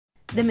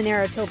The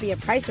Monerotopia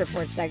Price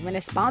Report segment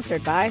is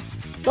sponsored by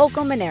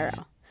Local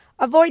Monero.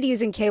 Avoid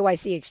using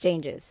KYC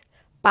exchanges.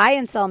 Buy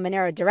and sell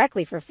Monero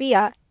directly for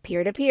fiat,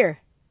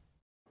 peer-to-peer.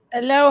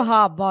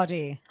 Aloha,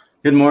 body.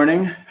 Good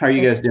morning. How are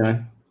you guys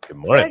doing? Good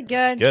morning.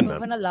 Good. Good,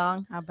 Moving man.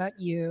 along. How about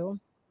you?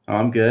 Oh,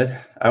 I'm good.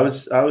 I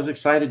was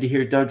excited to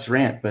hear Doug's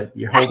rant, but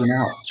you're holding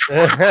out.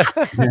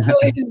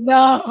 Please,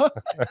 no.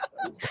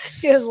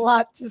 He has a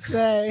lot to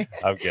say.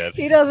 I'm good.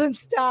 He doesn't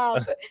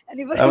stop.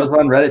 I was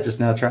on Reddit just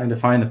now trying to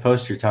find the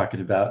post you're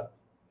talking about.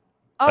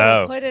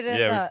 Oh, we put it in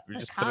we the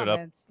just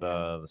comments. put it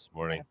up this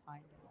morning.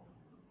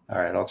 All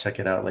right, I'll check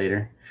it out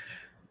later.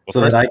 Well,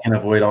 so that I can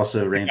avoid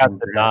also ranting. Got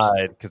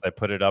denied because I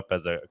put it up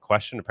as a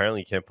question.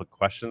 Apparently, you can't put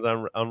questions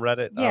on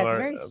Reddit. Yeah, it's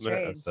very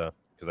strange. So,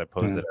 because I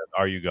posted it as,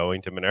 "Are you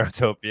going to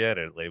Monerotopia?" and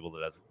it labeled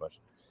it as a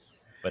question,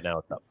 but now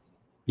it's up.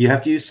 You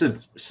have to use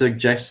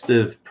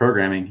suggestive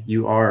programming.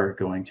 You are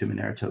going to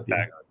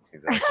Monerotopia.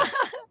 Exactly.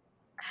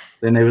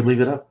 Then they would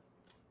leave it up.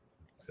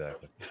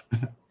 Exactly.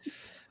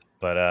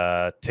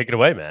 But take it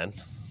away, man.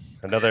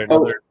 Another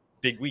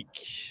big week.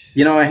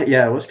 You know,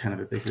 it was kind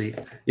of a big week.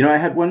 You know, I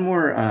had one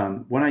more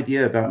one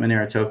idea about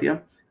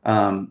Monerotopia.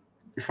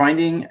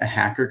 Finding a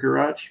hacker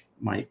garage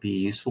might be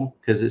useful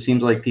because it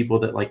seems like people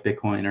that like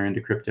Bitcoin or into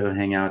crypto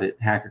hang out at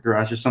hacker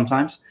garages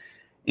sometimes.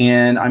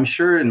 And I'm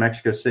sure in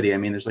Mexico City, I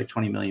mean, there's like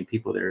 20 million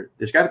people there.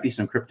 There's got to be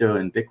some crypto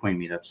and Bitcoin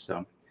meetups.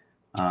 So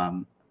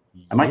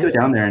I might go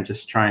down there and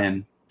just try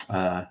and,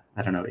 I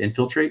don't know,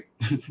 infiltrate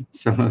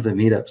some of the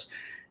meetups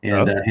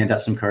and hand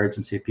out some cards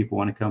and see if people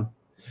want to come.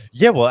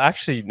 Yeah, well,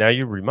 actually, now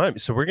you remind me.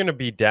 So we're going to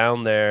be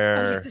down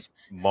there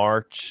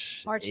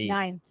March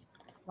 9th.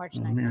 March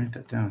 9th. Let me write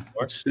that down.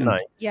 March 9th.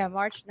 Yeah,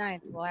 March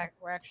 9th.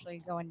 We're actually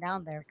going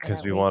down there.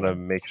 Because we want to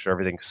make sure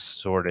everything's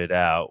sorted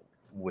out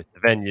with the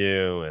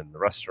venue and the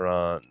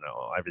restaurant and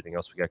everything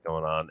else we got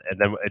going on. And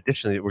then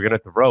additionally, we're going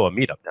to throw a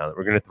meetup down there.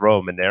 We're going to throw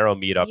a Monero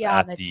meetup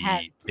at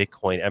the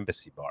Bitcoin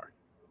Embassy Bar.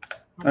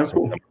 That's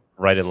cool.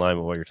 Right in line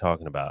with what you're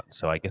talking about.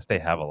 So I guess they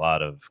have a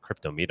lot of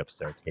crypto meetups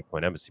there at the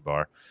Bitcoin Embassy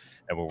Bar.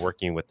 And we're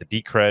working with the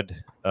Decred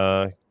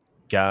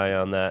guy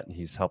on that.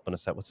 He's helping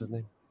us out. What's his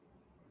name?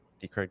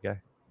 Decred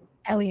guy?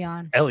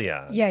 Elion.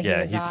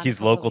 Yeah,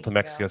 he's local to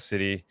Mexico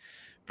City.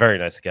 Very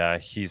nice guy.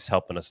 He's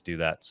helping us do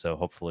that. So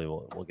hopefully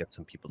we'll get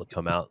some people to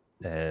come out.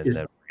 And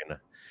then we're going to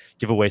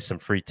give away some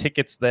free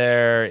tickets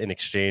there in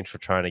exchange for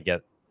trying to get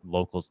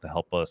locals to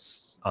help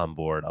us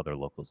onboard other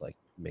locals, like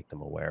make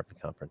them aware of the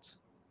conference.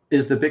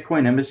 Is the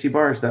Bitcoin Embassy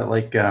Bar, is that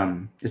like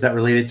is that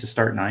related to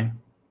Start 9?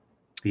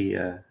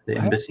 The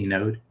embassy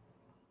node?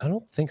 I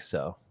don't think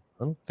so.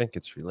 I don't think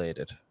it's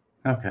related.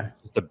 Okay.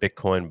 It's the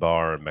Bitcoin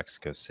bar in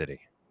Mexico City.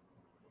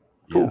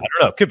 Cool. Yeah, I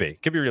don't know.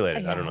 Could be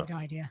related. I don't know. I have no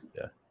idea.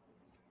 Yeah.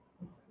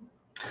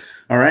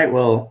 All right.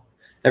 Well,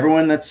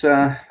 everyone that's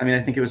I mean,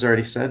 I think it was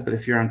already said, but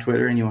if you're on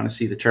Twitter and you want to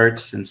see the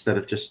charts instead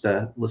of just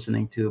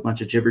listening to a bunch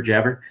of jibber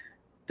jabber,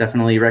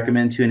 definitely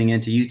recommend tuning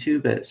into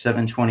YouTube at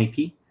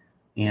 720p.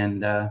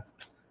 And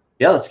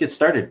yeah, let's get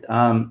started.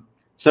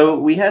 So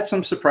we had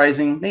some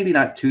surprising, maybe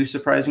not too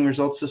surprising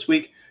results this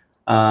week.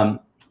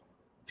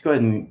 Let's go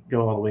ahead and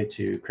go all the way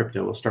to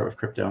crypto. We'll start with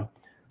crypto.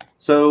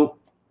 So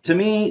to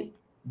me,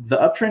 the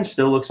uptrend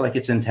still looks like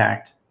it's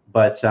intact,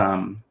 but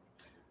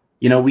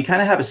you know, we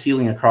kind of have a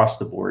ceiling across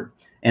the board.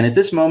 And at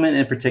this moment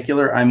in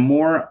particular, I'm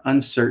more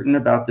uncertain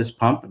about this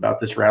pump,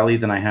 about this rally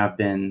than I have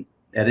been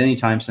at any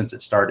time since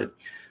it started.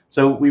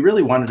 So we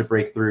really wanted to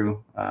break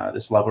through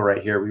this level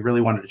right here. We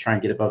really wanted to try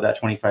and get above that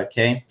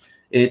 25K.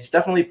 It's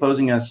definitely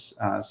posing us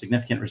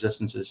significant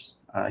resistances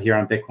here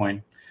on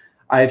Bitcoin.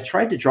 I've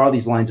tried to draw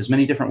these lines as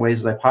many different ways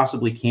as I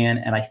possibly can,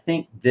 and I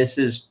think this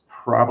is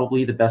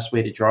probably the best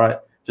way to draw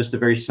it. Just a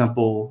very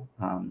simple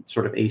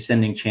sort of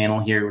ascending channel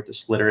here with the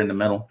splitter in the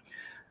middle.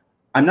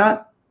 I'm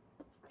not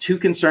too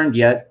concerned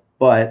yet,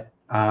 but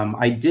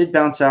I did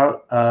bounce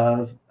out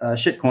of a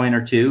shitcoin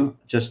or two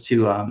just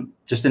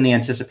in the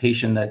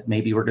anticipation that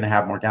maybe we're going to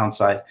have more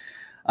downside.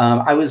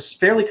 I was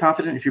fairly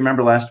confident, if you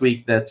remember last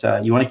week, that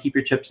you want to keep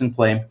your chips in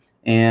play.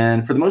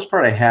 And for the most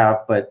part, I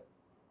have, but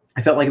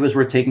I felt like it was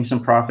worth taking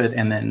some profit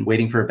and then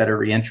waiting for a better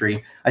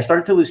reentry. I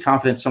started to lose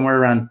confidence somewhere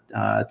around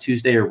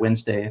Tuesday or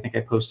Wednesday. I think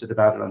I posted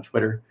about it on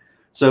Twitter.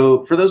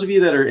 So for those of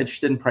you that are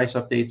interested in price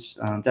updates,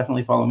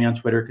 definitely follow me on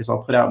Twitter because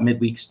I'll put out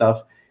midweek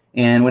stuff.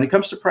 And when it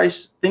comes to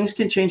price, things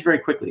can change very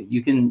quickly.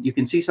 You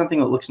can see something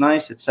that looks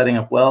nice, it's setting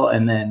up well,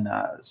 and then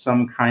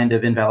some kind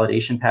of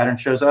invalidation pattern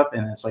shows up,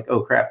 and it's like, oh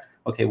crap,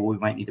 okay, well we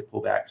might need to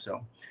pull back.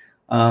 So,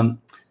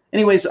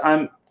 anyways,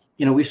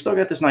 we've still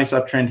got this nice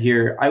uptrend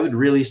here. I would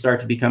really start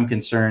to become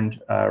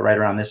concerned right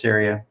around this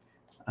area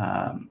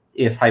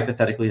if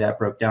hypothetically that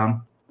broke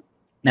down.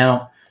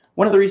 Now,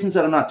 one of the reasons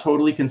that I'm not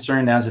totally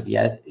concerned as of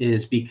yet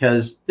is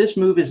because this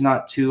move is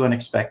not too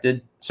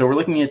unexpected. So we're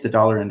looking at the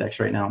dollar index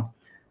right now.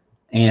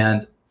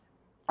 And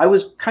I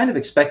was kind of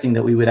expecting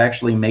that we would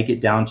actually make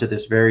it down to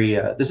this very,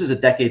 this is a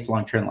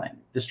decades-long trend line.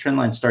 This trend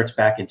line starts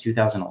back in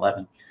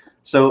 2011.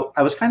 So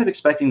I was kind of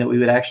expecting that we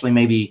would actually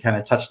maybe kind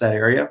of touch that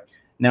area.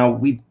 Now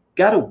we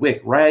got a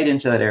wick right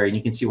into that area, and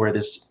you can see where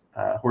this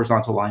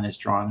horizontal line is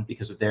drawn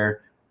because of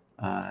their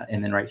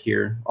and then right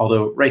here,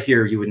 although right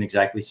here you wouldn't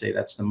exactly say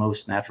that's the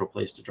most natural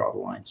place to draw the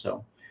line.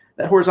 So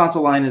that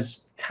horizontal line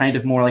is kind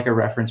of more like a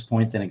reference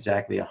point than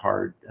exactly a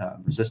hard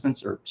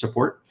resistance or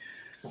support.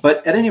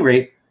 But at any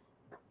rate,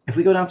 if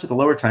we go down to the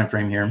lower time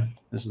frame here,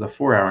 this is a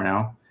 4 hour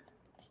now.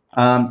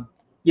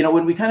 You know,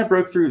 when we kind of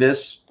broke through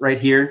this right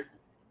here,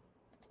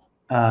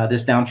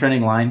 this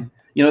downtrending line,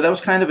 you know, that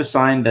was kind of a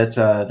sign that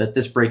that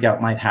this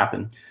breakout might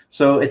happen.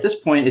 So at this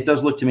point, it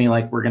does look to me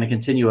like we're going to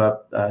continue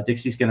up.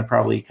 Dixie's going to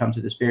probably come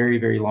to this very,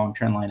 very long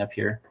trend line up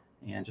here.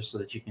 And just so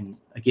that you can,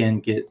 again,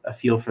 get a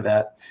feel for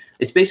that.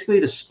 It's basically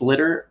the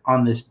splitter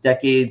on this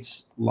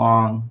decades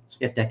long, it's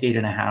like a decade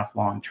and a half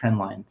long trend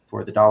line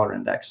for the dollar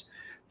index.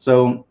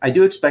 So I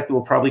do expect it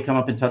will probably come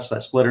up and touch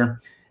that splitter.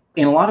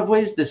 In a lot of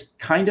ways, this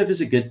kind of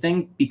is a good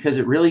thing because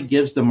it really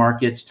gives the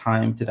markets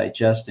time to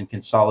digest and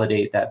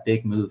consolidate that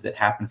big move that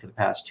happened for the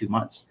past 2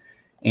 months.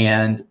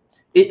 And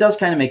it does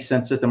kind of make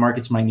sense that the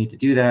markets might need to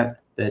do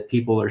that, that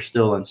people are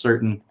still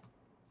uncertain.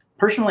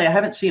 Personally, I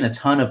haven't seen a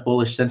ton of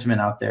bullish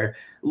sentiment out there,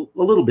 a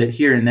little bit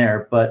here and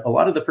there, but a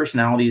lot of the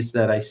personalities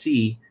that I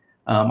see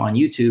on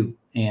YouTube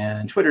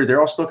and Twitter, they're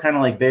all still kind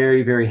of like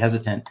very, very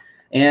hesitant.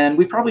 And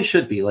we probably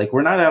should be. Like,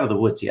 we're not out of the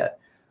woods yet.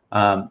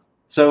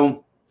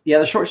 So yeah,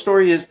 the short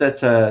story is that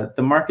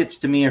the markets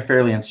to me are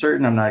fairly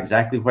uncertain. I'm not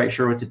exactly quite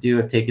sure what to do.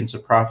 I've taken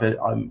some profit.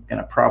 I'm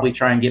going to probably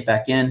try and get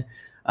back in.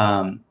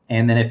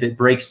 And then if it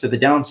breaks to the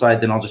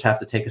downside, then I'll just have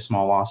to take a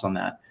small loss on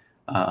that.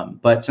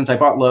 But since I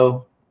bought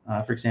low,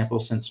 for example,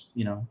 since,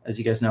 you know, as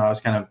you guys know, I was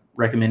kind of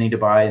recommending to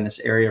buy in this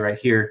area right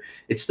here,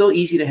 it's still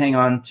easy to hang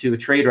on to a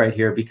trade right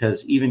here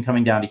because even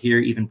coming down to here,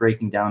 even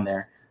breaking down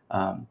there,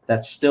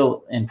 that's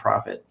still in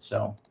profit.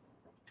 So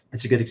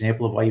it's a good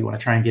example of why you want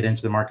to try and get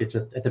into the markets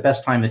at the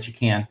best time that you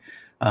can.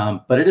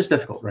 But it is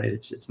difficult, right?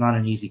 It's not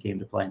an easy game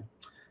to play.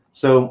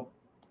 So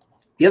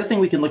the other thing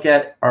we can look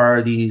at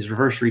are these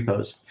reverse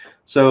repos.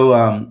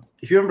 So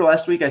if you remember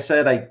last week, I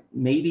said I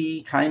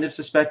maybe kind of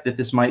suspect that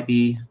this might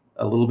be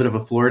a little bit of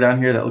a floor down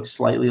here that looks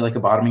slightly like a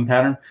bottoming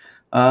pattern.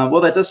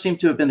 Well, that does seem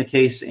to have been the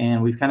case,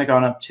 and we've kind of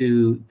gone up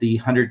to the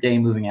 100-day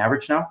moving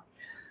average now.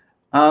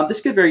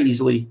 This could very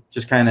easily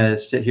just kind of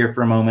sit here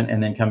for a moment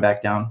and then come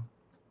back down.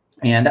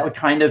 And that would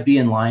kind of be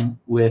in line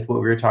with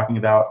what we were talking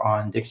about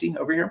on Dixie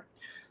over here.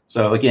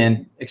 So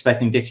again,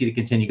 expecting Dixie to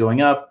continue going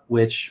up,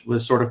 which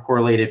was sort of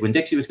correlated when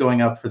Dixie was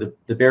going up for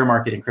the bear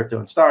market in crypto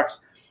and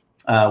stocks.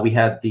 We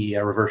had the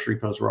reverse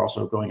repos were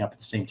also going up at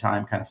the same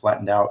time, kind of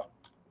flattened out.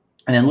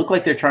 And then look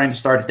like they're trying to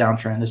start a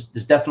downtrend.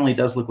 This definitely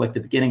does look like the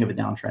beginning of a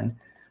downtrend.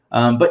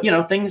 But, you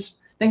know, things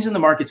in the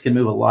markets can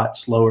move a lot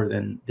slower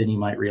than you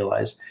might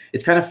realize.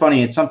 It's kind of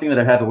funny. It's something that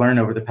I've had to learn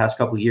over the past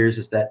couple of years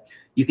is that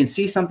you can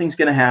see something's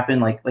going to happen,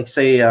 like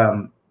say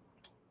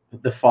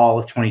the fall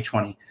of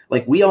 2020.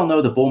 Like, we all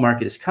know the bull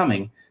market is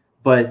coming,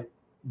 but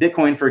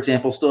Bitcoin, for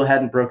example, still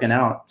hadn't broken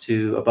out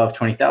to above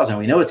 20,000.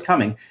 We know it's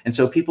coming. And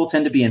so people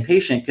tend to be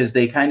impatient because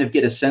they kind of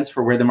get a sense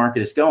for where the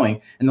market is going.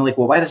 And they're like,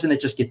 well, why doesn't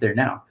it just get there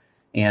now?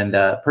 And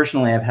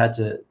personally, I've had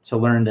to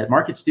learn that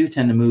markets do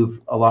tend to move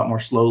a lot more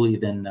slowly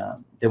than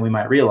we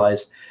might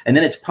realize. And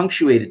then it's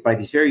punctuated by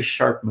these very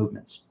sharp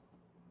movements.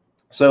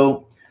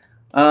 So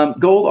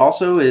gold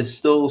also is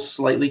still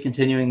slightly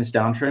continuing this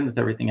downtrend with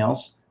everything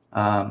else.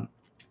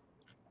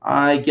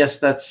 I guess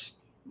that's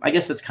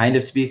kind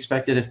of to be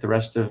expected. If the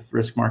rest of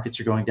risk markets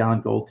are going down,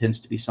 gold tends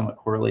to be somewhat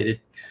correlated.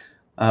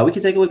 We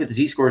can take a look at the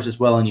Z-scores as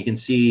well, and you can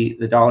see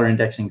the dollar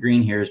index in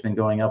green here has been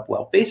going up.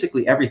 Well,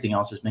 basically everything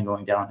else has been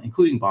going down,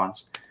 including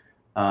bonds.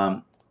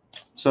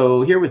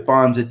 So here with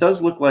bonds, it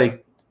does look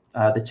like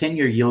the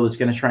 10-year yield is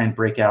going to try and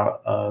break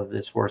out of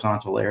this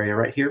horizontal area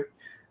right here.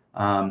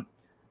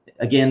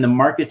 Again, the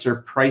markets are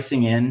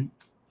pricing in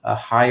a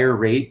higher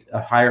rate,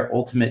 a higher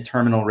ultimate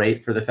terminal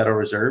rate for the Federal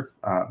Reserve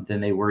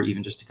than they were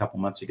even just a couple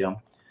months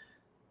ago.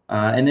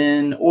 And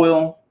then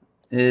oil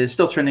is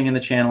still trending in the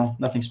channel.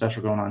 Nothing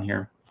special going on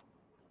here.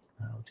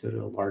 Let's go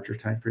to a larger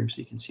time frame so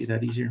you can see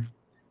that easier.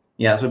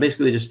 Yeah, so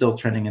basically just still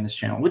trending in this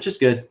channel, which is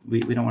good. We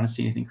don't want to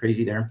see anything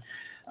crazy there.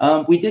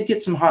 We did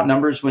get some hot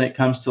numbers when it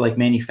comes to like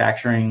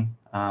manufacturing.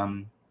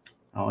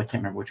 Oh, I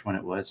can't remember which one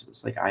it was. It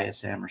was like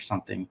ISM or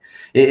something.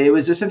 It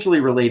was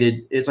essentially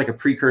related. It's like a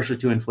precursor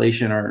to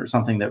inflation or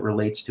something that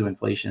relates to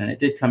inflation. And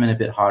it did come in a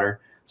bit hotter.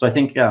 So I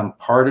think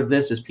part of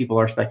this is people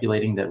are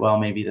speculating that, well,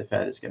 maybe the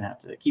Fed is going to have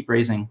to keep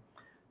raising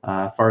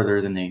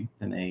farther than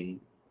they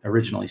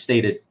originally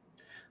stated.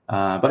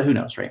 But who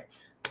knows, right?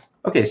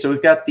 Okay, so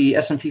we've got the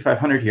S&P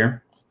 500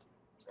 here.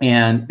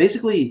 And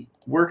basically,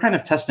 we're kind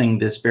of testing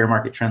this bear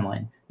market trend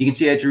line. You can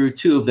see I drew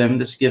two of them.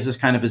 This gives us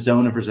kind of a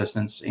zone of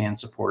resistance and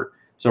support.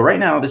 So right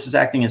now, this is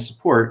acting as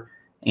support.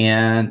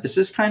 And this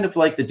is kind of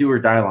like the do or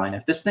die line.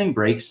 If this thing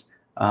breaks,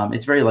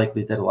 it's very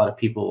likely that a lot of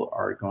people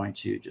are going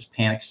to just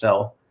panic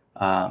sell.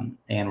 And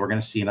we're going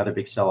to see another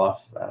big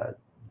sell-off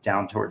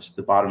down towards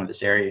the bottom of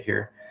this area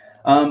here.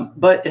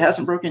 But it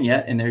hasn't broken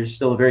yet, and there's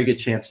still a very good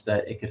chance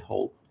that it could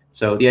hold.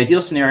 So the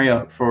ideal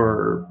scenario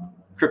for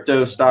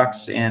crypto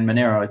stocks and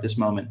Monero at this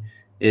moment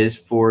is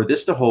for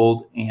this to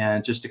hold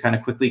and just to kind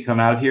of quickly come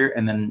out here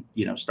and then,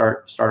 you know,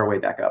 start our way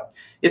back up.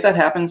 If that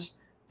happens,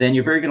 then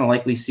you're very going to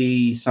likely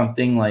see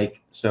something like,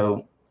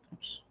 so,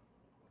 oops,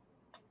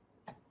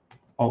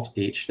 Alt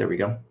H, there we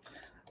go.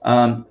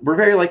 We're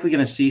very likely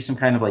going to see some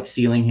kind of like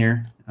ceiling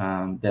here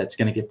that's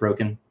going to get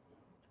broken.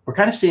 We're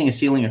kind of seeing a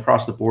ceiling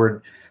across the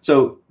board.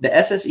 So the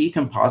SSE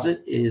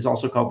composite is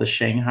also called the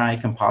Shanghai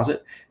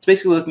composite. It's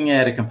basically looking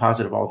at a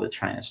composite of all the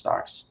China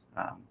stocks,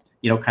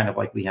 you know, kind of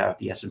like we have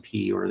the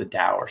S&P or the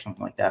Dow or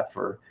something like that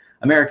for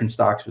American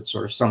stocks, which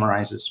sort of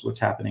summarizes what's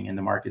happening in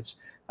the markets.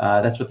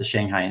 That's what the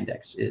Shanghai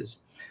index is.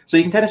 So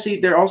you can kind of see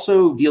they're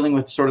also dealing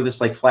with sort of this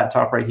like flat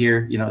top right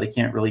here. You know, they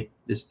can't really,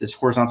 this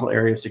horizontal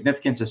area of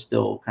significance is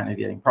still kind of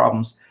getting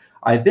problems.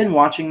 I've been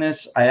watching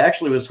this. I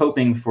actually was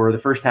hoping for the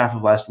first half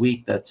of last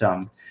week that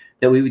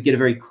that we would get a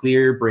very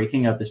clear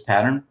breaking of this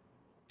pattern,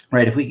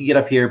 right? If we could get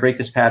up here, break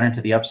this pattern to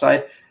the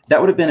upside, that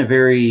would have been a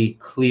very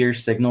clear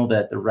signal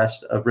that the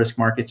rest of risk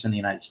markets in the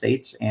United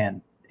States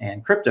and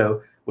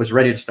crypto was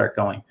ready to start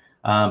going.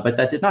 But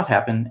that did not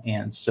happen.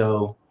 And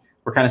so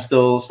we're kind of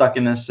still stuck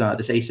in this,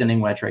 this ascending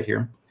wedge right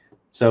here.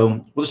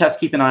 So we'll just have to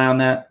keep an eye on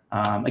that.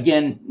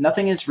 Again,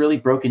 nothing is really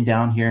broken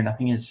down here.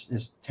 Nothing is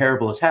as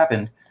terrible has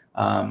happened.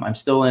 I'm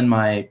still in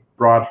my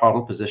broad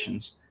hodl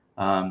positions.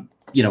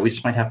 You know, we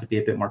just might have to be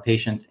a bit more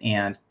patient.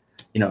 And,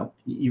 you know,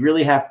 you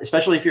really have,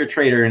 especially if you're a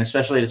trader and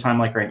especially at a time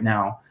like right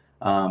now,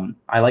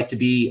 I like to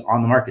be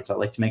on the markets. I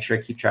like to make sure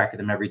I keep track of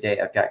them every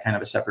day. I've got kind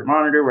of a separate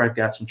monitor where I've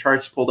got some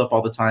charts pulled up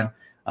all the time.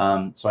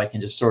 So I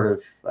can just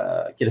sort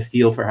of get a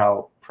feel for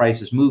how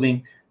price is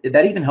moving.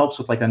 That even helps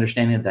with like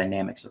understanding the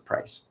dynamics of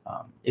price.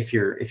 If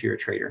you're a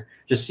trader,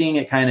 just seeing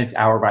it kind of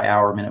hour by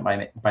hour, minute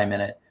by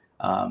minute,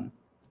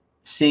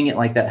 seeing it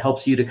like that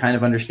helps you to kind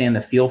of understand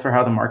the feel for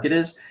how the market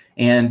is.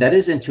 And that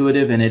is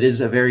intuitive, and it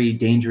is a very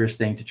dangerous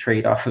thing to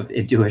trade off of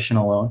intuition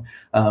alone,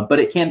 but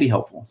it can be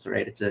helpful. So,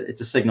 right, it's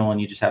a signal,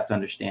 and you just have to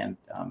understand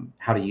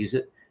how to use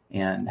it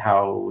and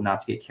how not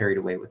to get carried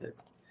away with it.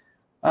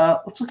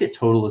 Let's look at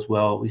total as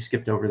well. We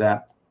skipped over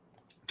that.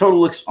 Total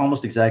looks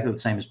almost exactly the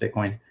same as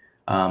Bitcoin.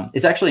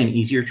 It's actually an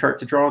easier chart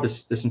to draw.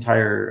 This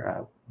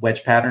entire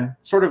wedge pattern,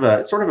 sort of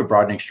a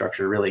broadening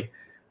structure, really.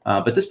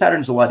 But this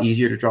pattern is a lot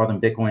easier to draw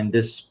than Bitcoin.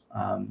 This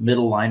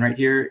middle line right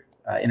here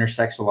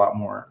intersects a lot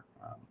more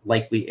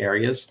likely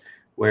areas,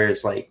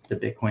 whereas like the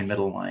Bitcoin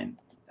middle line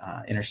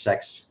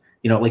intersects,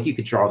 you know, like you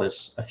could draw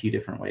this a few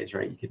different ways,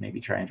 right? You could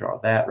maybe try and draw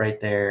that right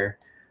there.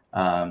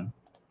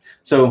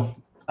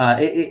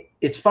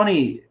 It's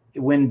funny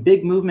when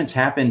big movements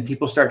happen,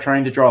 people start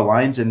trying to draw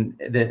lines, and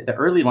the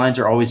early lines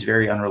are always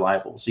very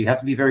unreliable. So you have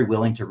to be very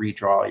willing to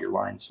redraw your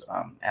lines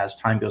as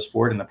time goes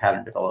forward and the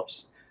pattern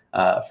develops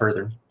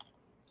further.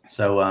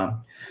 So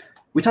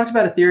we talked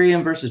about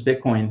Ethereum versus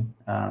Bitcoin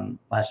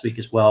last week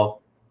as well.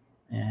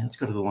 And let's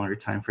go to the longer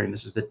time frame.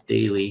 This is the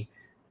daily.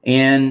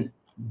 And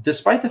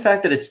despite the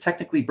fact that it's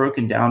technically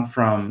broken down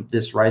from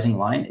this rising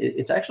line,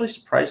 it's actually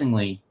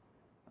surprisingly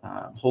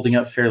holding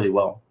up fairly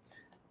well.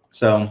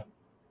 So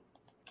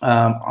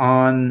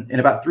in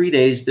about 3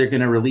 days, they're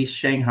going to release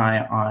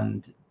Shanghai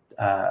on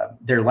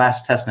their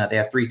last testnet. They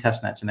have 3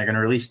 testnets, and they're going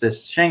to release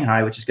this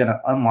Shanghai, which is going to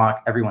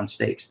unlock everyone's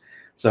stakes.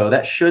 So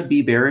that should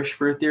be bearish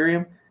for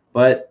Ethereum.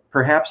 But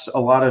perhaps a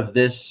lot of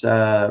this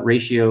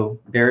ratio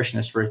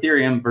bearishness for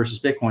Ethereum versus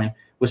Bitcoin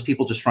was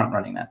people just front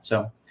running that.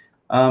 So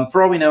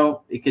for all we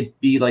know, it could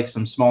be like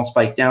some small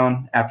spike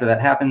down after that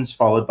happens,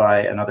 followed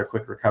by another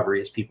quick recovery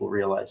as people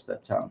realize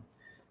that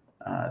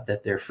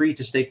that they're free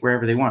to stake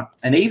wherever they want.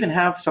 And they even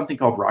have something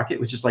called Rocket,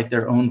 which is like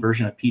their own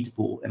version of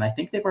P2Pool. And I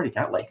think they've already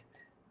got like,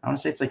 I want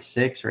to say it's like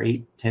 6 or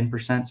 8,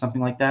 10%,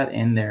 something like that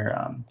in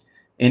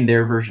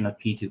their version of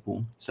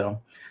P2Pool. So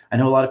I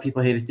know a lot of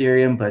people hate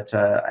Ethereum, but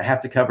I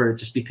have to cover it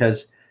just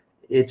because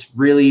it's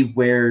really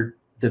where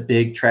the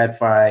big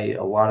TradFi,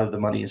 a lot of the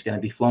money is going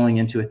to be flowing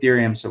into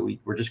Ethereum. So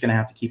we're just going to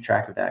have to keep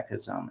track of that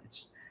because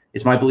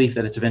it's my belief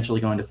that it's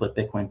eventually going to flip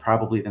Bitcoin,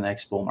 probably the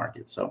next bull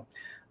market. So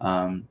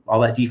all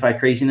that DeFi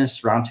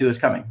craziness, round 2 is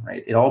coming,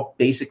 right? It all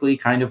basically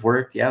kind of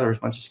worked. Yeah, there was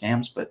a bunch of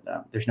scams, but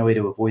there's no way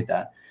to avoid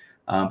that.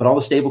 But all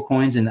the stable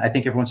coins, and I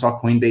think everyone saw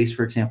Coinbase,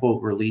 for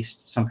example,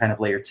 released some kind of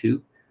layer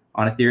 2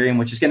 on Ethereum,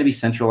 which is going to be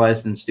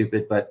centralized and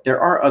stupid, but there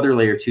are other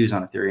layer 2s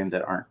on Ethereum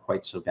that aren't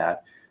quite so bad.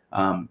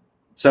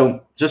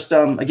 So just,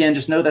 again,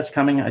 just know that's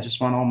coming. I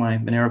just want all my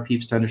Monero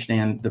peeps to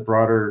understand the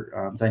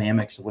broader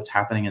dynamics of what's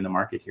happening in the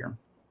market here.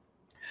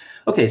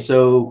 Okay,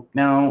 so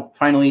now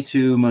finally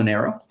to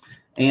Monero.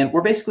 And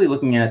we're basically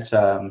looking at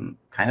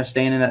kind of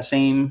staying in that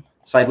same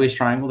sideways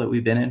triangle that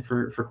we've been in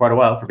for quite a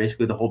while, for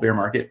basically the whole bear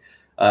market.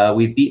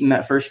 We've beaten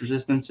that first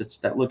resistance.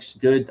 That looks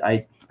good.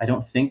 I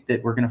don't think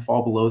that we're going to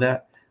fall below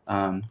that.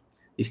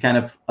 These kind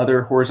of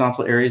other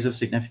horizontal areas of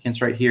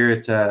significance right here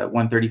at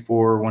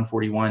 134,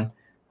 141.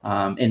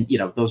 And, you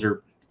know, those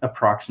are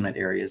approximate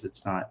areas.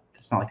 It's not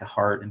like a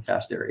hard and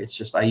fast area. It's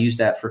just I use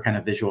that for kind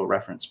of visual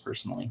reference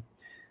personally.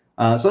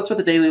 So that's what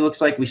the daily looks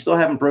like. We still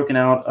haven't broken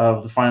out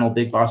of the final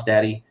big boss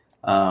daddy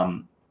bear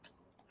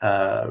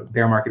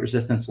market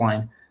resistance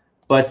line.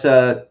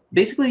 But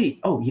basically,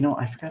 oh, you know,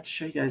 I forgot to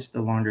show you guys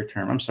the longer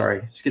term. I'm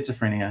sorry,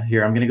 schizophrenia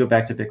here. I'm going to go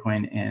back to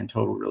Bitcoin and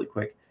total really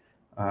quick.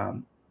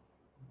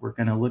 We're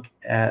going to look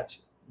at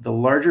the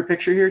larger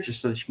picture here,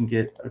 just so that you can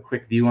get a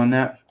quick view on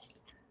that.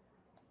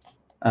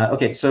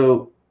 Okay,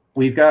 so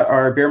we've got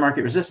our bear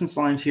market resistance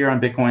lines here on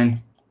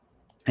Bitcoin.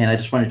 And I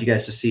just wanted you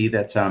guys to see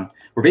that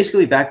we're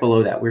basically back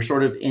below that. We're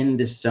sort of in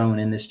this zone,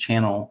 in this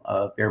channel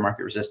of bear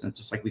market resistance.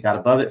 It's like we got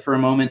above it for a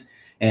moment.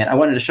 And I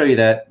wanted to show you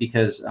that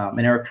because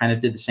Monero kind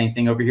of did the same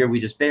thing over here. We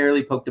just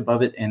barely poked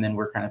above it, and then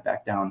we're kind of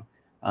back down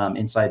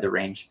inside the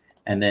range.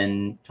 And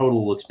then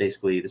total looks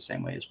basically the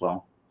same way as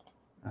well.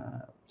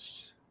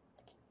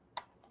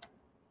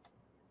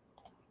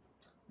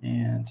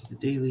 And to the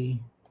daily.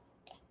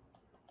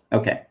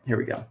 Okay, here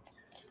we go.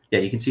 Yeah,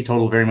 you can see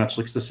total very much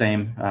looks the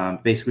same.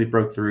 Basically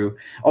broke through.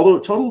 Although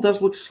total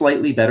does look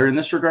slightly better in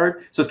this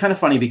regard. So it's kind of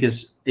funny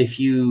because if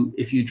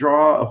you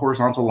draw a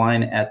horizontal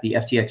line at the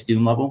FTX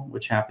doom level,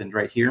 which happened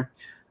right here,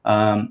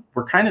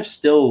 we're kind of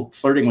still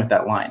flirting with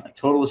that line. Like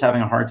total is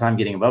having a hard time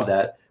getting above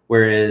that,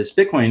 whereas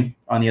Bitcoin,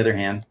 on the other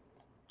hand,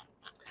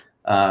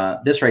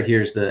 this right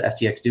here is the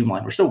FTX doom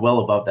line. We're still well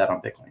above that on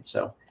Bitcoin.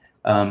 So,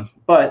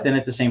 but then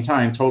at the same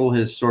time, total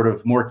has sort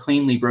of more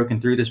cleanly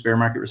broken through this bear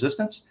market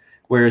resistance.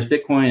 Whereas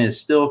Bitcoin is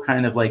still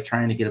kind of like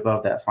trying to get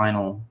above that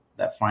final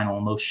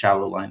most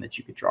shallow line that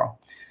you could draw.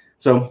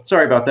 So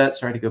sorry about that.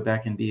 Sorry to go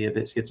back and be a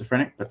bit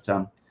schizophrenic, but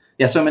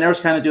yeah. So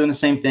Monero's kind of doing the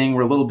same thing.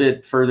 We're a little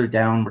bit further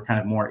down. We're kind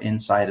of more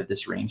inside of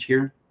this range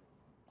here,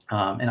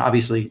 and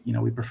obviously, you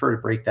know, we prefer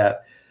to break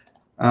that.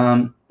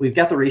 We've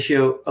got the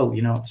ratio. Oh,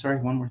 you know, sorry.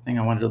 One more thing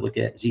I wanted to look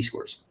at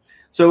Z-scores.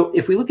 So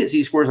if we look at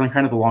Z-scores on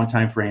kind of the long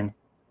time frame,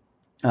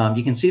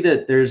 you can see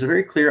that there's a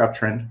very clear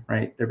uptrend,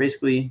 right? They're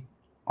basically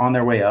on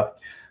their way up.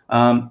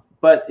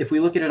 But if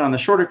we look at it on the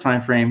shorter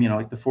time frame, you know,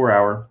 like the 4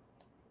 hour,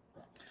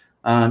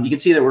 you can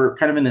see that we're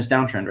kind of in this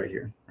downtrend right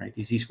here, right?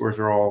 These Z-scores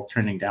are all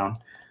trending down.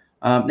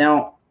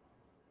 Now,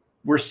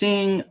 we're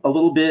seeing a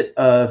little bit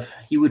of,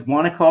 you would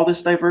want to call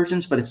this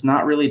divergence, but it's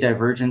not really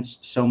divergence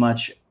so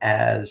much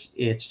as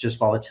it's just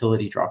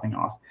volatility dropping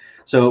off.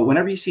 So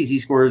whenever you see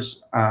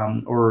Z-scores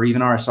or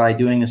even RSI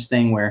doing this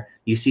thing where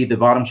you see the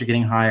bottoms are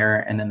getting higher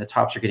and then the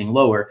tops are getting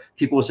lower,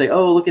 people will say,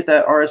 oh, look at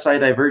that RSI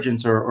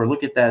divergence or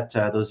look at that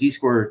those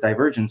Z-score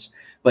divergence.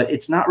 But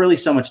it's not really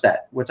so much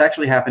that. What's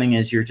actually happening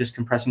is you're just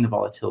compressing the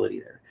volatility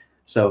there.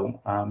 So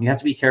you have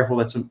to be careful.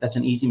 That's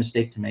an easy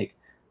mistake to make.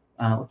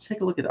 Let's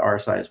take a look at the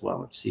RSI as well.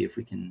 Let's see if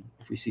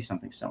we see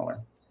something similar.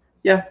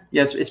 Yeah,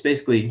 it's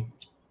basically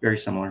very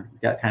similar.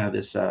 We've got kind of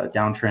this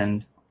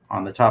downtrend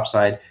on the top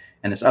side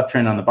and this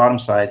uptrend on the bottom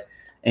side.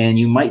 And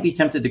you might be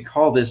tempted to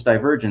call this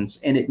divergence,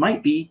 and it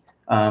might be.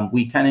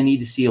 We kind of need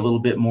to see a little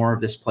bit more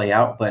of this play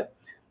out, but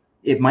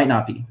it might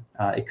not be.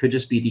 It could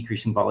just be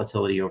decreasing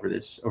volatility over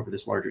this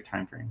larger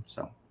time frame.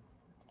 So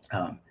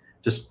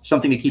just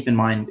something to keep in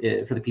mind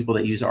for the people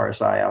that use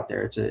RSI out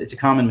there. It's a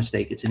common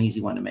mistake. It's an easy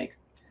one to make.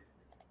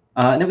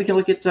 And then we can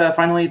look at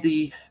finally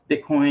the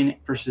Bitcoin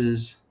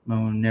versus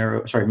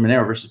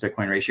Monero versus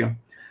Bitcoin ratio.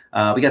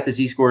 We got the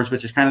Z-scores,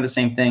 which is kind of the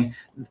same thing.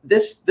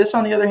 This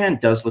on the other hand,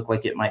 does look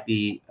like it might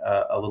be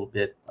a little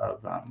bit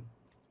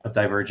of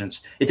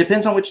divergence. It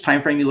depends on which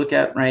time frame you look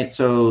at, right?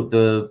 So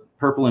the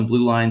purple and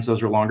blue lines,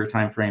 those are longer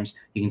time frames.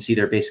 You can see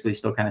they're basically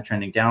still kind of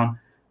trending down.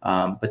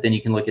 But then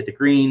you can look at the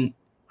green,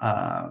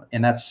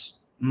 and that's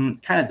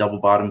kind of double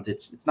bottomed.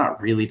 It's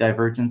not really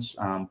divergence,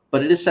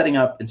 but it is setting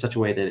up in such a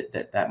way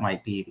that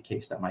might be the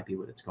case. That might be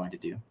what it's going to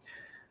do.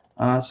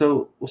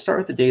 So we'll start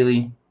with the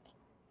daily.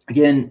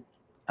 Again,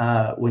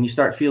 when you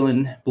start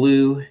feeling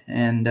blue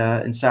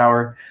and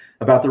sour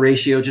about the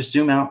ratio, just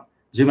zoom out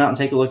and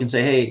take a look and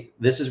say, hey,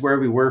 this is where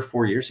we were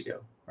 4 years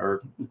ago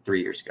or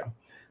 3 years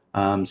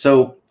ago.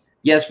 So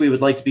yes, we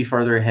would like to be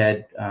farther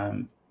ahead.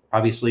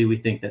 Obviously, we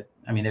think that,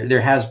 I mean,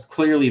 there has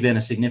clearly been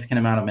a significant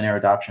amount of Monero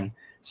adoption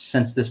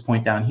since this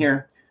point down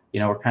here. You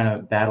know, we're kind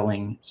of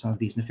battling some of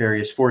these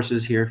nefarious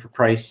forces here for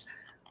price.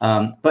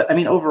 But I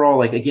mean, overall,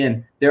 like,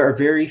 again, there are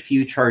very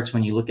few charts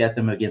when you look at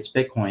them against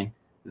Bitcoin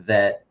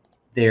that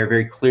they are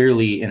very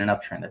clearly in an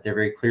uptrend, that they're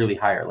very clearly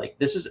higher. Like,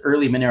 this is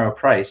early Monero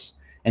price.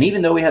 And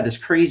even though we had this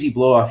crazy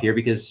blow off here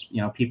because,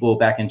 you know, people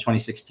back in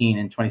 2016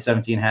 and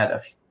 2017 had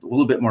a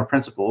little bit more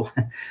principle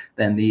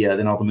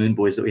than all the moon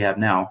boys that we have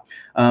now.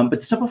 But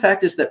the simple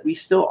fact is that we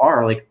still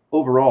are, like,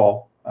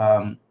 overall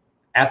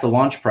at the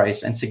launch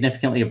price and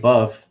significantly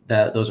above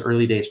those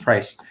early days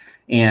price.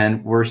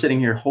 And we're sitting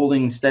here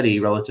holding steady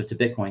relative to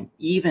Bitcoin,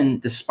 even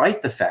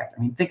despite the fact,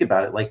 I mean, think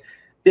about it, like,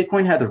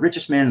 Bitcoin had the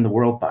richest man in the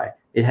world buy.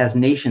 It has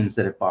nations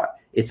that it bought.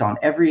 It's on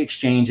every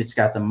exchange. It's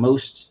got the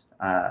most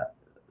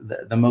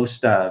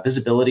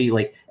visibility.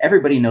 Like,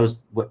 everybody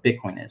knows what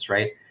Bitcoin is,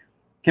 right?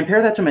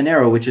 Compare that to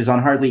Monero, which is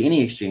on hardly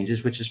any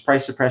exchanges, which is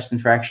price suppressed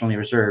and fractionally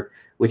reserved,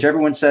 which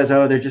everyone says,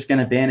 oh, they're just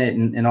going to ban it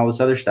and all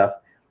this other stuff.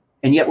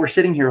 And yet we're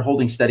sitting here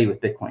holding steady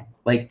with Bitcoin.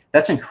 Like,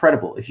 that's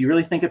incredible. If you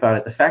really think about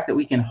it, the fact that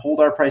we can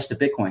hold our price to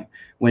Bitcoin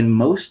when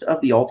most of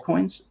the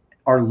altcoins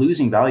are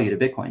losing value to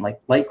Bitcoin.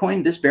 Like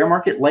Litecoin, this bear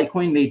market,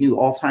 Litecoin made new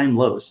all-time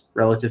lows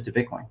relative to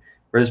Bitcoin,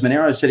 whereas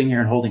Monero is sitting here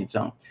and holding its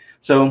own.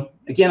 So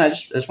again, I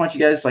just want you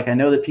guys, like, I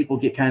know that people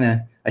get kind of,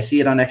 I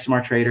see it on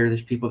XMR Trader.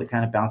 There's people that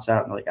kind of bounce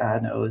out and they're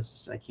like, no,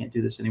 I can't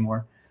do this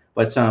anymore.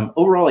 But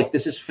overall, like,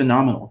 this is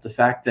phenomenal. The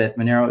fact that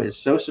Monero is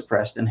so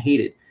suppressed and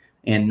hated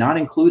and not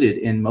included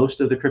in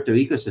most of the crypto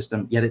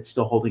ecosystem, yet it's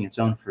still holding its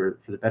own for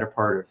the better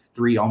part of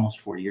 3, almost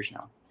 4 years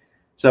now.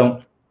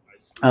 So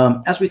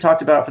as we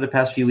talked about for the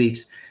past few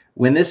weeks,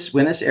 when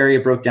this area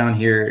broke down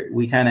here,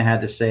 we kind of had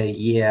to say,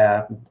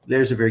 yeah,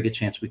 there's a very good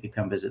chance we could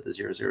come visit the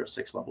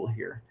 006 level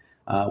here,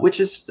 which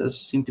does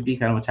seem to be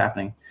kind of what's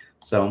happening.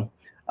 So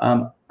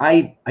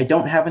I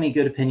don't have any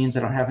good opinions.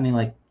 I don't have any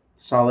like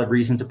solid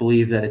reason to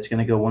believe that it's going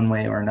to go one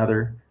way or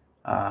another.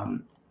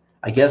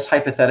 I guess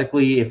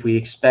hypothetically, if we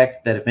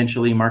expect that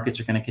eventually markets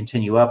are going to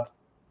continue up,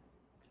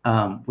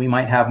 we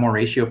might have more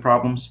ratio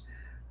problems.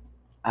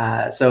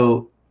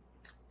 So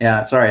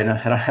yeah, sorry, I don't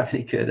have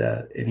any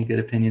good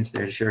opinions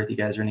there to share with you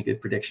guys, or any good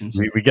predictions.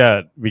 We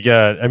got.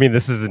 I mean,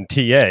 this isn't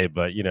TA,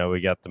 but you know, we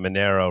got the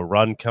Monero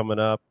run coming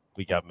up.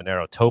 We got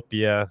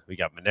Monerotopia. We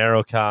got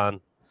MoneroCon.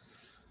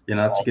 You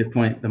know, that's a good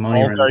point. The all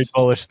very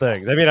bullish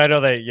things. I mean, I know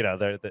they, you know,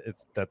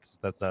 that's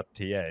not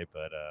TA,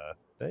 but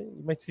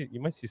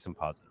you might see some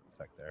positive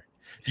effect there.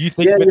 Do you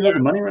think? Yeah, the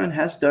money run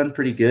has done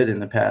pretty good in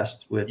the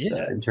past with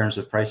in terms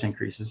of price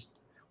increases.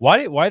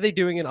 Why are they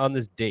doing it on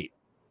this date?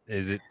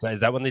 Is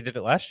that when they did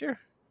it last year?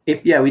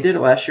 Yeah, we did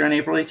it last year on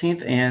April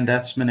 18th, and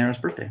that's Monero's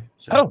birthday.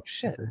 So oh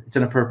shit, it's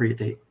an appropriate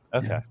date.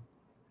 Okay.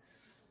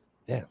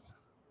 Yeah.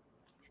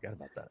 Forgot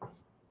about that.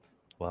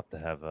 We'll have to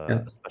have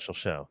a special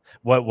show.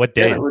 What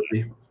day?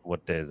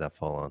 What day does that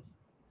fall on?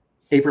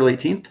 April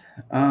 18th.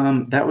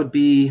 That would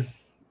be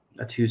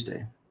a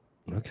Tuesday.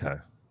 Okay.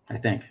 I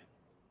think.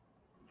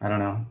 I don't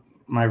know.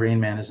 My Rain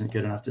Man isn't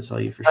good enough to tell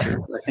you for sure,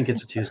 but I think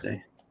it's a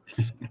Tuesday.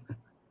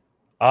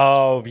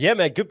 Oh yeah,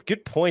 man.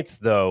 Good points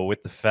though,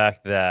 with the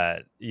fact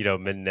that, you know,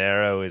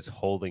 Monero is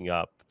holding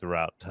up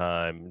throughout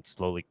time and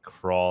slowly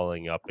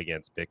crawling up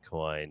against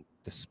Bitcoin,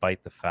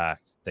 despite the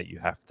fact that you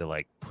have to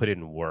like put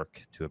in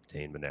work to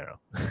obtain Monero.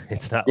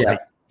 It's not like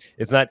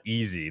it's not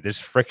easy. There's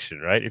friction,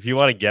 right? If you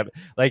want to get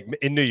like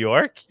in New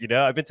York, you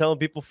know, I've been telling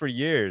people for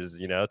years,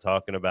 you know,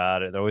 talking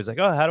about it. They're always like,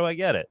 "Oh, how do I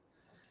get it?"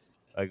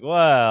 Like,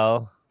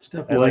 well,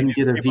 step and, one, like,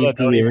 get a people that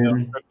don't even know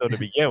VPN crypto to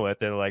begin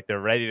with, and like they're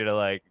ready to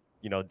like,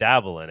 you know,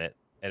 dabble in it,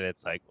 and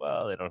it's like,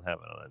 well, they don't have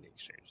it on any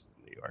exchanges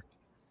in New York.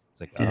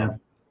 It's like, oh,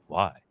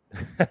 why?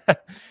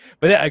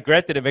 But yeah,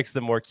 granted, it makes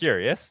them more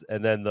curious,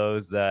 and then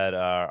those that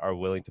are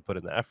willing to put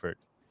in the effort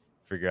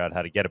figure out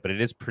how to get it. But it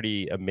is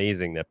pretty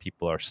amazing that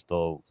people are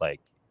still like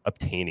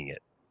obtaining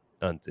it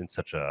in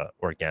such a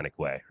organic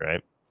way,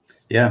 right?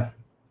 Yeah,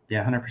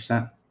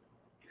 100%.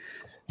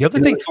 The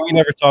other thing we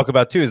never talk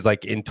about too is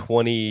like in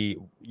 20,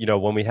 you know,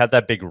 when we had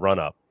that big run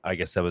up, I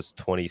guess that was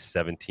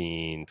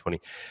 2017,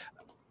 20.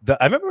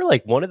 I remember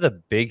like one of the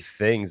big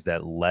things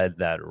that led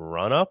that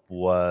run up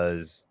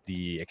was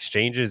the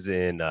exchanges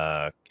in,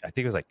 I think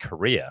it was like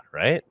Korea,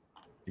 right?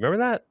 You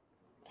remember that?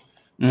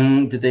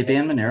 Did they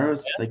ban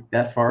Moneros like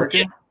that far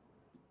ago?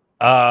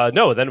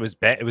 No, then it was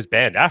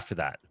banned after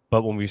that.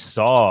 But when we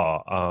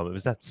saw, it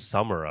was that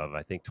summer of,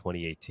 I think,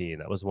 2018.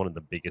 That was one of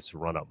the biggest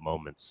run up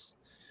moments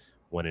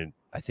when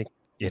I think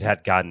it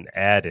had gotten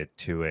added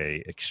to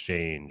a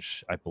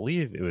exchange. I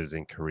believe it was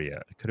in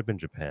Korea. It could have been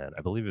Japan.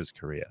 I believe it was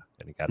Korea,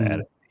 and it got added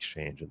to the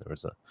exchange, and there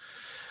was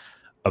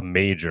a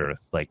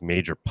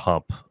major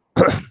pump.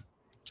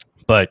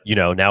 But you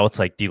know, now it's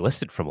like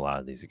delisted from a lot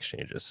of these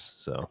exchanges.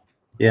 So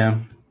yeah,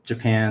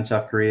 Japan,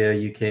 South Korea,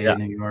 UK,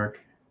 New York,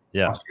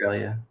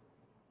 Australia.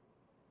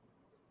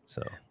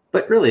 So,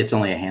 but really, it's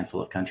only a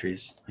handful of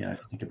countries. You know, if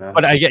you think about it.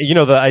 But I get, you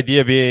know, the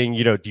idea being,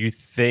 you know, do you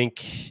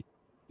think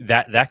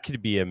that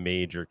could be a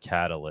major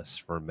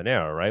catalyst for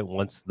Monero, right?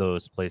 Once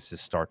those places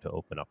start to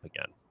open up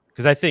again,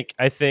 because I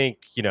think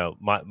you know,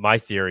 my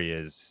theory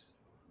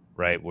is,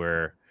 right,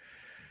 we're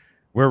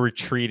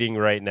retreating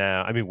right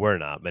now. I mean, we're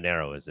not,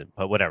 Monero isn't,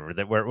 but whatever,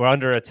 that we're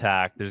under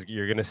attack.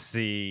 You're going to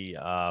see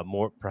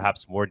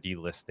perhaps more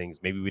delistings.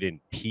 Maybe we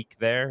didn't peak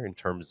there in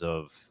terms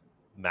of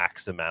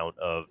max amount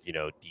of, you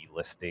know,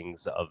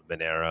 delistings of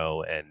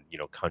Monero and, you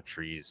know,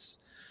 countries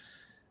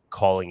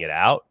calling it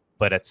out.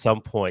 But at some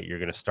point, you're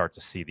going to start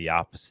to see the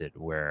opposite,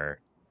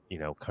 where, you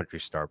know,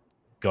 countries start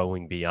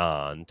going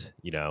beyond,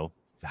 you know,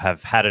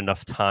 have had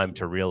enough time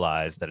to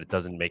realize that it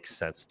doesn't make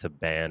sense to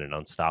ban an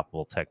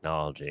unstoppable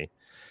technology.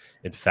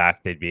 In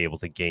fact, they'd be able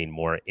to gain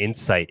more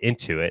insight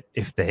into it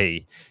if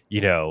they, you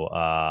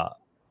know,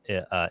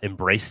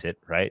 embrace it,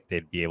 right?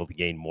 They'd be able to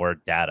gain more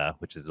data,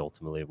 which is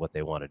ultimately what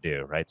they want to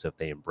do, right? So if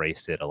they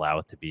embrace it, allow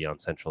it to be on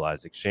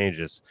centralized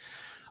exchanges,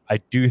 I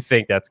do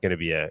think that's going to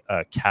be a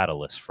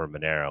catalyst for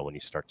Monero when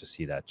you start to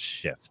see that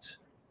shift.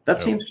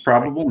 That seems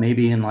probable.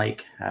 Maybe in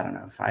like, I don't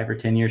know, 5 or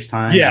 10 years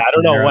time. Yeah, I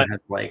don't know what. Has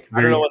like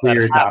very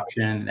clear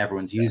adoption and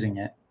everyone's using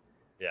it.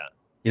 Yeah.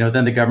 You know,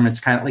 then the government's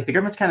kind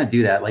of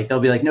do that. Like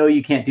they'll be like, no,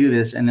 you can't do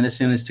this. And then as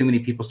soon as too many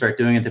people start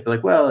doing it, they'll be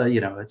like, well, you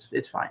know,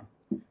 it's fine.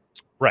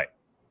 Right.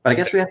 But I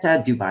guess we have to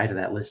add Dubai to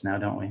that list now,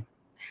 don't we?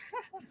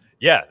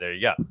 Yeah, there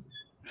you go.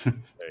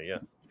 There you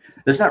go.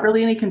 There's not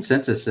really any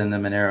consensus in the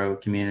Monero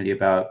community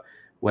about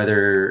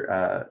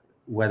whether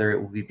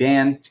it will be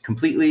banned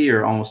completely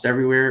or almost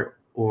everywhere,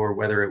 or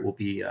whether it will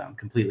be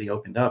completely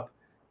opened up.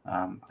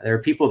 There are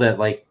people that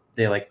like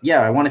they're like,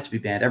 yeah, I want it to be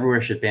banned.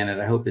 Everywhere should ban it.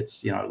 I hope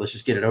it's, let's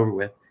just get it over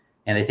with.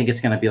 And they think it's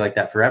going to be like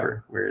that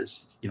forever.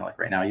 Whereas, like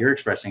right now you're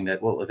expressing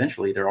that, well,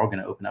 eventually they're all going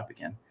to open up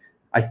again.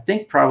 I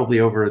think probably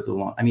over the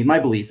long, my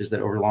belief is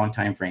that over long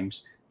time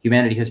frames,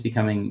 humanity is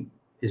becoming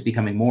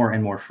more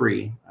and more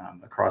free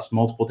across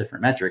multiple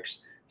different metrics.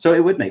 So it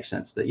would make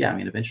sense that, yeah,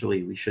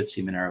 eventually we should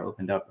see Monero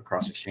opened up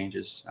across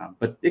exchanges,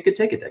 but it could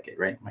take a decade,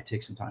 right? It might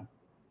take some time.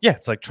 Yeah,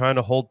 it's like trying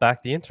to hold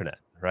back the internet,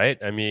 right?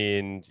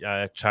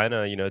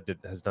 China,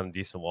 has done a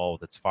decent wall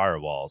with its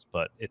firewalls,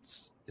 but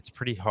it's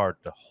pretty hard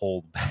to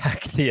hold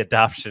back the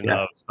adoption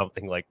of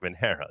something like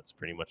Monero. It's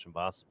pretty much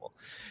impossible,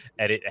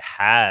 and it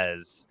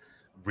has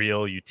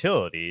real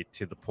utility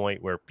to the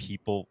point where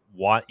people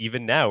want.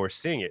 Even now, we're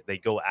seeing it. They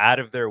go out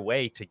of their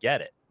way to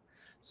get it,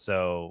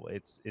 so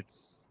it's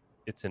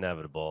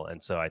inevitable.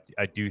 And so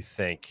I do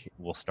think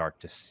we'll start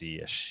to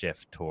see a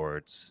shift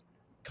towards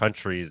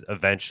countries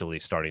eventually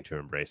starting to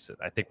embrace it.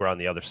 I think we're on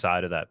the other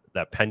side of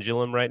that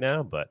pendulum right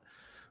now, but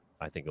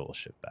I think it will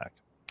shift back.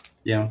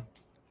 Yeah.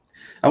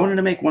 I wanted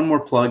to make one more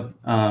plug.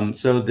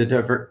 So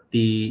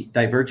the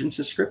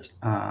Divergence script,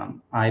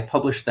 I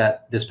published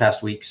that this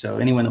past week. So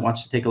anyone that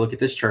wants to take a look at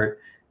this chart,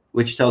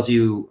 which tells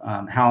you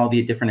how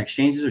the different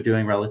exchanges are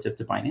doing relative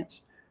to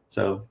Binance.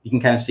 So you can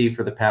kind of see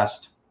for the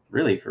past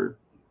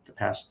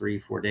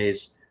 3-4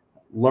 days,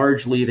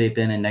 largely they've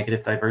been in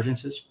negative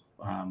divergences.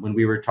 When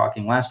we were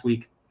talking last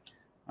week,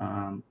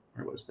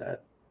 where was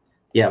that?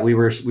 Yeah, we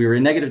were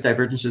in negative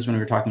divergences when we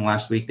were talking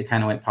last week. They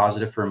kind of went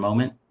positive for a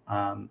moment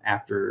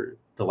after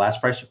the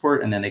last price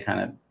report, and then they kind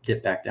of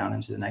dipped back down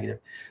into the negative.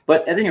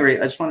 But at any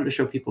rate, I just wanted to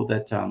show people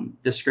that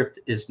this script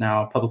is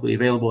now publicly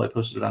available. I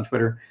posted it on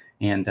Twitter,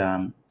 and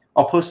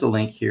I'll post the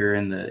link here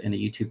in the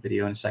YouTube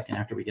video in a second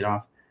after we get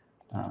off.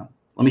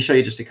 Let me show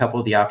you just a couple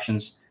of the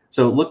options.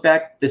 So look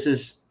back. This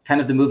is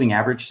kind of the moving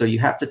average. So you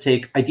have to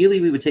take,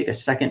 ideally, we would take a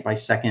second by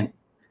second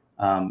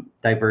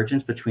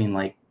divergence between,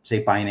 like,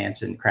 say,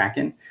 Binance and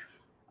Kraken.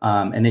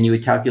 And then you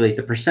would calculate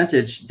the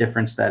percentage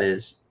difference that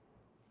is.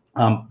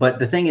 But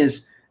the thing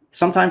is,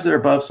 sometimes they're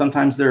above,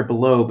 sometimes they're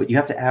below, but you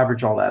have to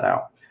average all that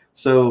out.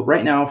 So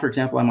right now, for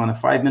example, I'm on a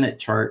 5-minute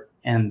chart,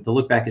 and the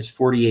look back is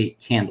 48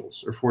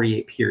 candles or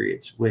 48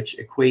 periods, which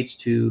equates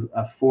to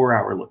a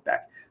 4-hour look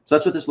back. So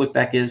that's what this look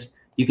back is.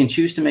 You can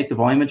choose to make the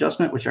volume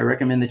adjustment, which I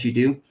recommend that you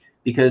do,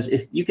 because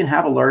if you can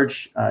have a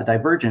large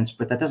divergence,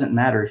 but that doesn't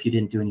matter if you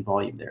didn't do any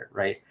volume there,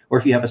 right? Or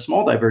if you have a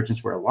small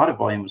divergence where a lot of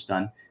volume was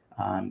done,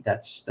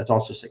 that's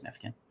also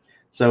significant.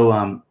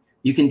 So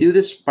you can do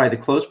this by the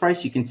close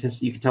price. You can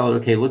tell it,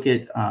 okay, look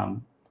at,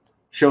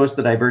 show us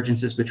the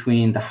divergences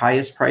between the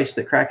highest price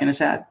that Kraken has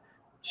had,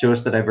 show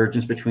us the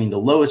divergence between the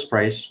lowest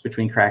price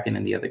between Kraken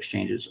and the other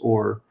exchanges,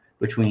 or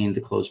between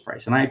the close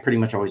price. And I pretty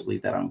much always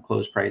leave that on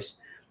close price.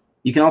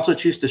 You can also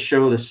choose to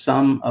show the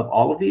sum of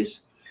all of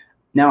these.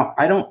 Now,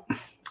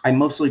 I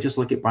mostly just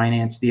look at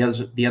Binance.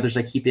 The others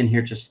I keep in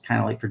here just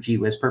kind of like for gee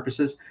whiz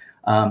purposes.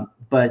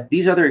 But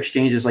these other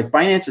exchanges, like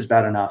Binance is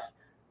bad enough,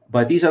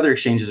 but these other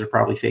exchanges are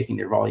probably faking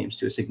their volumes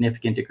to a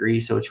significant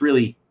degree. So it's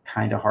really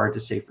kind of hard to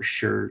say for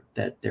sure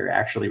that they're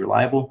actually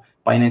reliable.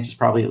 Binance is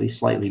probably at least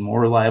slightly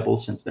more reliable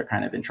since they're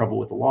kind of in trouble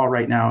with the law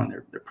right now, and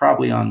they're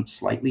probably on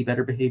slightly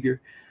better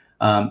behavior.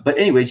 But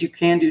anyways, you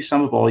can do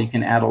sum of all. You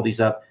can add all these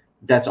up.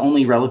 That's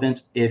only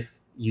relevant if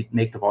you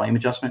make the volume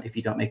adjustment. If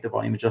you don't make the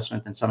volume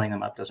adjustment, then summing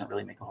them up doesn't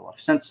really make a whole lot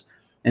of sense.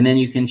 And then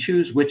you can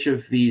choose which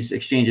of these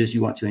exchanges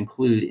you want to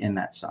include in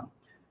that sum.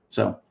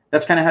 So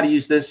that's kind of how to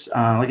use this.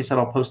 Like I said,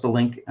 I'll post a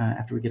link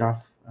after we get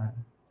off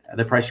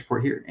the price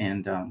report here.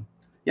 And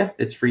yeah,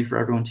 it's free for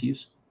everyone to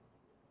use.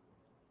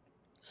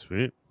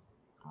 Sweet.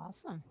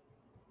 Awesome.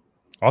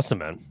 Awesome,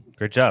 man.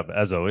 Great job,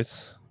 as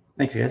always.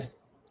 Thanks, guys.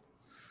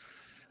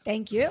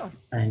 Thank you.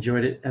 I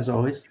enjoyed it, as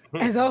always.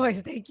 As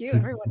always, thank you.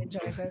 Everyone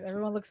enjoys it.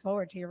 Everyone looks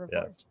forward to your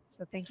report. Yes.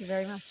 So thank you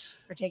very much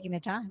for taking the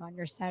time on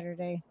your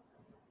Saturday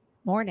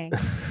morning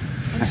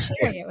and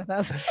sharing it with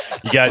us.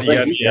 You got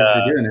you're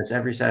doing this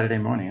every Saturday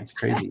morning. It's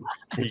crazy.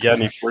 You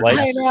got any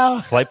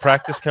flight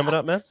practice coming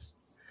up, man?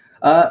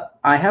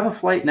 I have a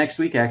flight next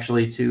week,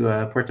 actually,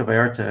 to Puerto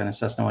Vallarta in a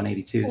Cessna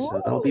 182. Ooh.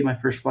 So that'll be my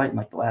first flight in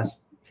like the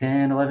last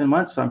 10, 11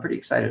 months. So I'm pretty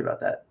excited about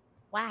that.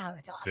 Wow,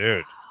 that's awesome.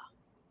 Dude.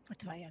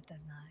 Puerto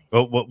Vallarta's nice.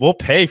 Well, we'll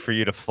pay for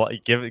you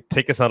to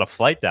take us on a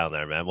flight down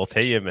there, man. We'll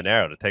pay you in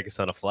Monero to take us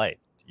on a flight.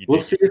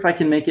 We'll see if I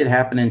can make it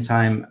happen in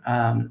time.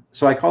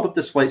 So I called up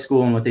this flight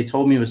school, and what they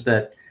told me was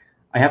that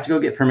I have to go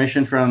get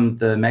permission from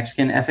the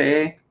Mexican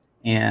FAA,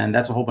 and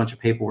that's a whole bunch of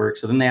paperwork.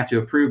 So then they have to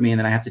approve me, and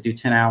then I have to do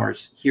 10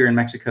 hours here in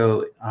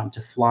Mexico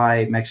to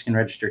fly Mexican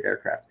registered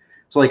aircraft.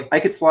 So like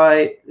I could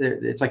fly,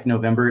 it's like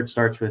November, it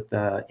starts with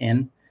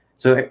N.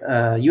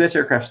 So US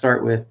aircraft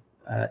start with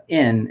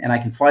N, and I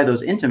can fly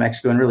those into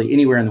Mexico and really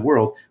anywhere in the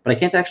world, but I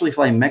can't actually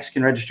fly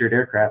Mexican registered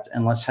aircraft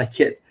unless I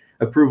get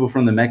approval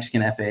from the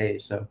Mexican FAA.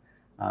 So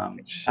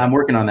I'm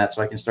working on that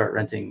so I can start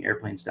renting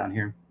airplanes down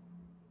here.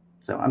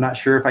 So I'm not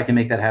sure if I can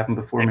make that happen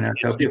before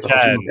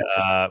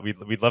Monerotopia.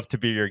 We'd love to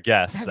be your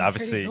guests.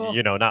 Obviously, cool.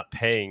 Not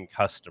paying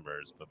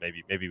customers, but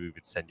maybe we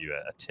would send you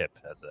a tip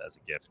as a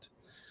gift.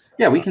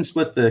 Yeah, we can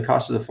split the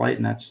cost of the flight,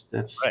 and that's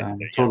Right,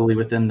 totally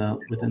within the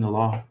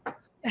law.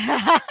 Dude,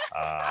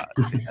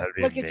 that'd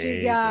be Look at you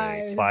amazing.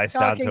 guys, Flies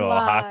down to talking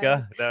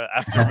Oaxaca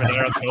after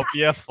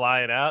Monerotopia,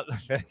 flying out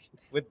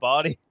with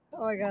body.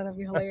 Oh my god, that'd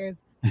be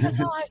hilarious.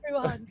 Ta-ta,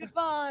 everyone.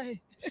 Goodbye.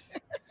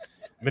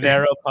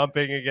 Monero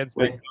pumping against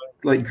Bitcoin.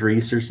 Like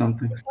Greece or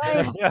something.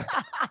 Yeah.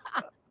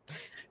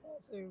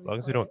 As long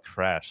as we don't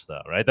crash,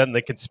 though, right? Then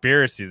the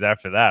conspiracies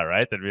after that,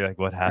 right? They'd be like,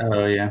 what happened?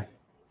 Oh yeah,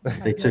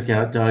 they took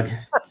out Doug.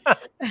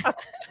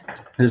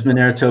 His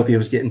Monerotopia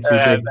was getting too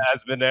big.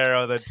 As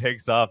Monero then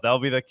takes off, that'll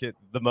be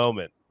the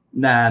moment.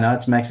 Nah, no,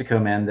 it's Mexico,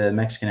 man. The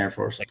Mexican Air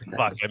Force. Like,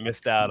 fuck, I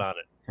missed out on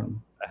it.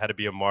 I had to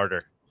be a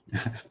martyr.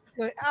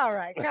 Good. All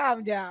right,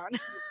 calm down.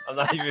 I'm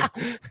not even.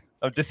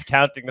 I'm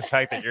discounting the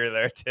fact that you're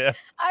there too.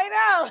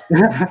 I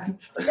know.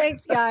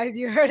 Thanks, guys.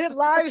 You heard it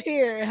live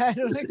here.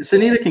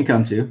 Sunita can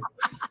come too.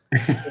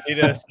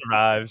 Sunita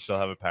survives. She'll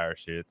have a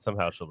parachute.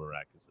 Somehow she'll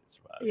miraculously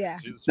survive. Yeah.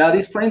 Now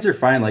these planes are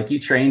fine. Like you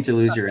train to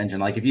lose your engine.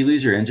 Like if you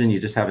lose your engine,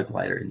 you just have a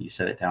glider and you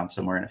set it down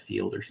somewhere in a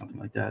field or something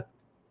like that.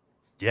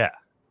 Yeah.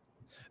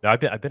 No, I've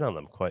been on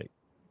them quite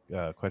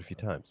a few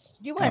times.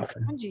 You went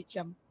bungee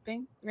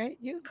jumping, right?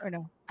 You or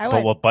no? I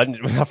went. Well,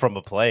 bungee not from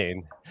a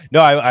plane. No,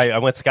 I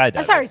went skydiving.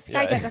 I'm sorry,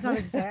 skydiving. Yeah. That's what I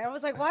was saying. I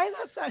was like, why is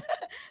that?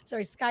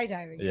 Sorry,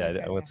 skydiving. Yeah,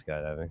 I went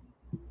skydiving.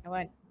 I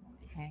went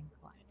hang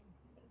gliding.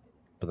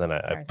 But then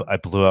I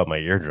blew out my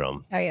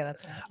eardrum. Oh yeah,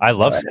 that's right. I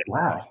love skydiving.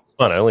 Wow. It's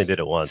fun. I only did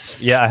it once.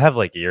 Yeah, I have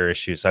like ear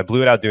issues. So I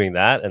blew it out doing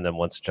that, and then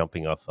once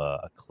jumping off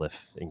a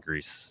cliff in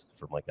Greece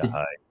from like a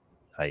high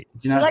height.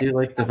 Did you not do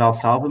like the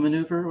Valsalva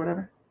maneuver or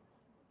whatever?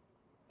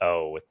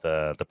 Oh, with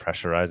the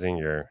pressurizing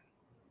your,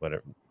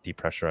 whatever,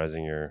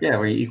 depressurizing your. Yeah,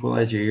 where you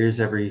equalize your ears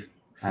every,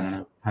 I don't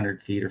know,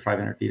 100 feet or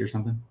 500 feet or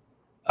something.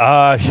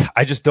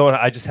 I just don't.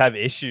 I just have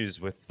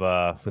issues with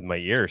my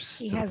ears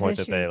to the point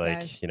that they like,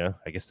 guys.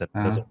 I guess that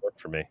doesn't work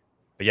for me.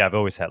 But yeah, I've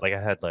always had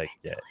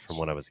from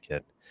when I was a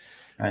kid.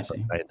 I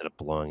see. I ended up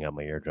blowing out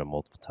my eardrum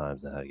multiple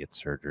times. I had to get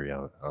surgery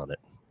on it.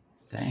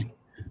 Dang.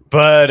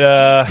 But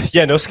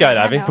yeah, no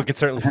skydiving. We could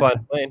certainly fly a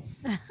plane.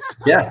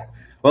 Yeah.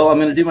 Well, I'm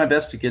going to do my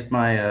best to get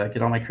my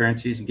get all my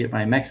currencies and get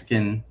my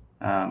Mexican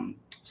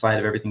side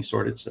of everything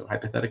sorted. So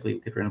hypothetically,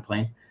 we could rent a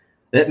plane.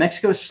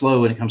 Mexico is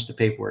slow when it comes to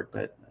paperwork,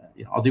 but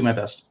I'll do my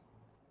best.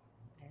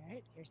 All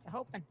right, here's the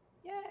hoping.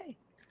 Yay!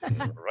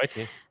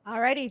 Righty.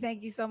 All righty.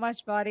 Thank you so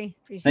much, buddy.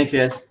 Appreciate it.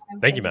 Thanks, guys.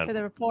 Thank you, man. For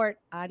the report.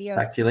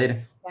 Adios. Talk to you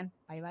later.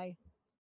 Bye bye.